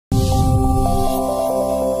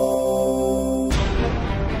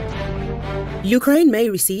Ukraine may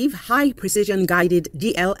receive high-precision guided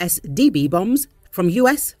GLSDB bombs from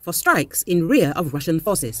US for strikes in rear of Russian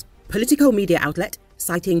forces. Politico media outlet,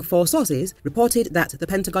 citing 4 sources, reported that the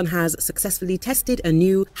Pentagon has successfully tested a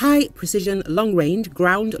new high-precision long-range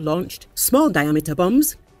ground-launched small-diameter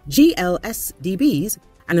bombs, GLSDBs.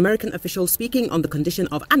 An American official speaking on the condition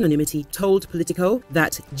of anonymity told Politico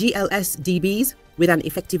that GLSDBs, with an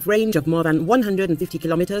effective range of more than 150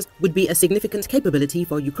 kilometers, would be a significant capability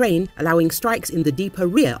for Ukraine, allowing strikes in the deeper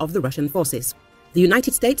rear of the Russian forces. The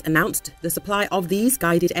United States announced the supply of these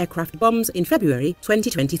guided aircraft bombs in February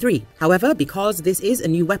 2023. However, because this is a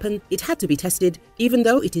new weapon, it had to be tested, even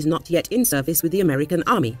though it is not yet in service with the American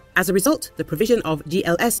Army. As a result, the provision of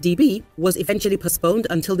GLSDB was eventually postponed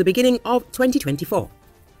until the beginning of 2024.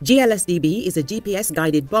 GLSDB is a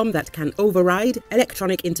GPS-guided bomb that can override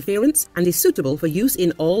electronic interference and is suitable for use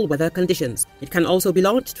in all weather conditions. It can also be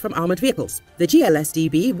launched from armoured vehicles. The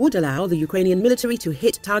GLSDB would allow the Ukrainian military to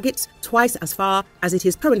hit targets twice as far as it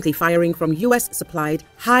is currently firing from US-supplied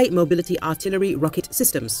high-mobility artillery rocket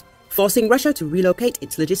systems, forcing Russia to relocate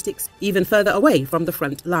its logistics even further away from the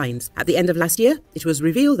front lines. At the end of last year, it was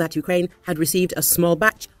revealed that Ukraine had received a small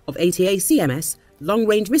batch of ATA-CMS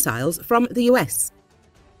long-range missiles from the US.